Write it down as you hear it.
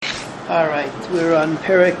All right, we're on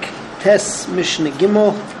Perek Tes Mishnah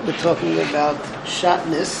Gimel. We're talking about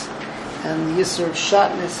shatnez, and the yisur of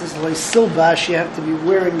shatnez is leisilbash. You have to be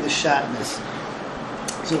wearing the shatnez.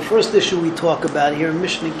 So the first issue we talk about here in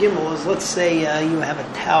Mishnah Gimel is, let's say you have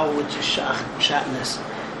a towel which is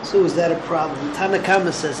shatnez. So is that a problem? Tanna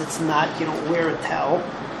Kama says it's not. You don't wear a towel.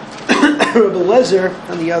 Rabbi Lezer,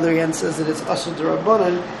 on the other hand, says that it's asur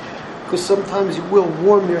d'Rabbanan, because sometimes you will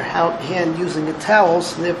warm your hand using a towel,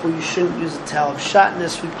 so therefore you shouldn't use a towel of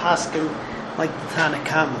shatnez. We paskin like the Tanna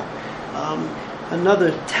Kama.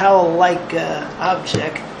 Another towel-like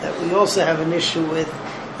object that we also have an issue with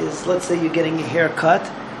is, let's say you're getting a haircut.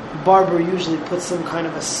 The barber usually puts some kind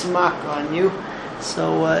of a smock on you.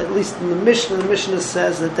 So at least in the Mishnah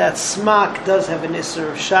says that smock does have an issur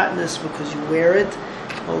of shatnez because you wear it.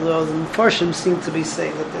 Although the Mefarshim seem to be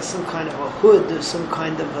saying that there's some kind of a hood, there's some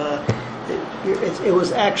kind of it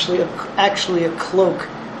was actually a cloak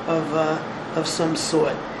of some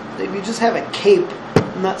sort. If you just have a cape,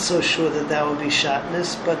 I'm not so sure that would be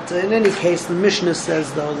shatnez. But in any case, the Mishnah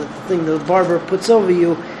says though that the thing the barber puts over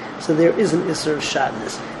you, so there is an issur of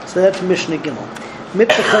shatnez. So that's Mishnah Gimel.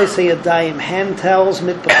 Mitbechais hayadayim, hand towels.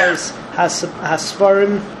 Mitbechais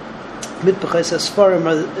hasfarim. Mitbechais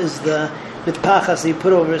hasfarim is the mitpachas that you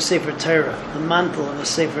put over a Sefer Torah, the mantle of a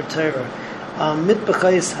Sefer Torah.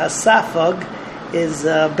 Mitbechais hasafag is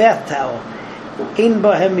a bath towel. Ein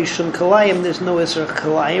bahem mishum kalayim, there's no issur of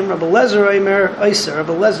kalayim. Rabbi Lezer omer oiser.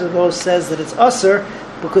 Rabbi Lezer says that it's usur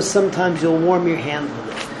because sometimes you'll warm your hand with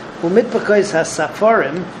it. Well, mitbechais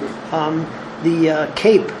hasafarim, the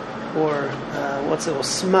cape or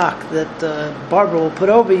smock that barber will put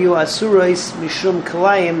over you, asurais mishum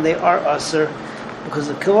kalayim, they are usur because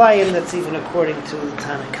of kalayim. That's even according to the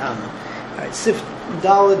Tanna Kama. All right, Sif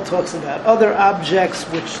Daled talks about other objects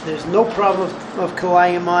which there's no problem of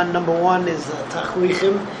kalayim on. Number one is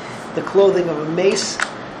tachrichim, the clothing of a mace.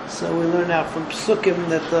 So we learn out from Psukim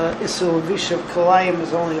that the issur levisha of kalayim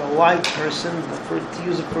is only a live person, but to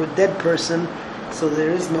use it for a dead person, so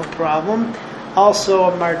there is no problem. Also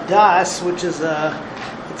a mardas, which is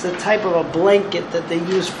it's a type of a blanket that they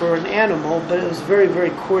use for an animal, but it was very,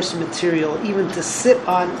 very coarse material. Even to sit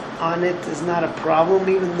on it is not a problem,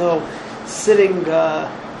 even though sitting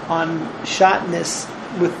on shatnez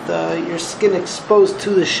with your skin exposed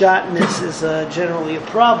to the shatnez is generally a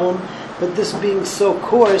problem. But this being so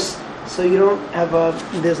coarse, so you don't have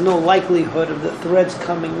there's no likelihood of the threads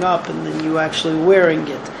coming up and then you actually wearing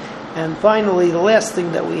it. And finally, the last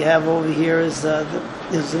thing that we have over here is the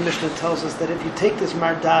Mishnah tells us that if you take this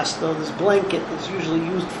mardas, though, this blanket is usually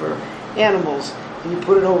used for animals, and you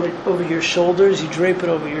put it over your shoulders, you drape it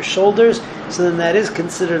over your shoulders, so then that is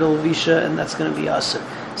considered a levisha, and that's going to be asur.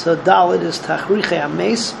 So dalit is tachriche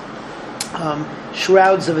ames,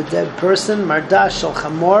 shrouds of a dead person, mardas shel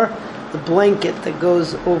chamor, the blanket that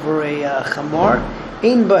goes over a chamor.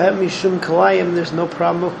 Ein bahem mishum kalayim, there's no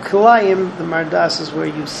problem with kalayim. The mardas is where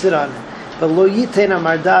you sit on it. But lo yitein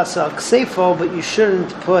mardas al ksefo, but you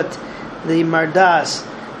shouldn't put the mardas,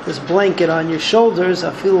 this blanket, on your shoulders.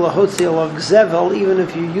 Afil lahotzi alav gzevel, even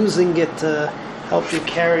if you're using it to help you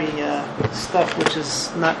carry stuff which is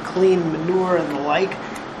not clean, manure and the like.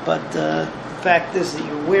 But the fact is that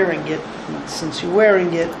you're wearing it, and since you're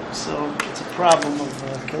wearing it, so it's a problem of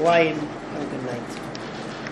kalayim. Have a good night.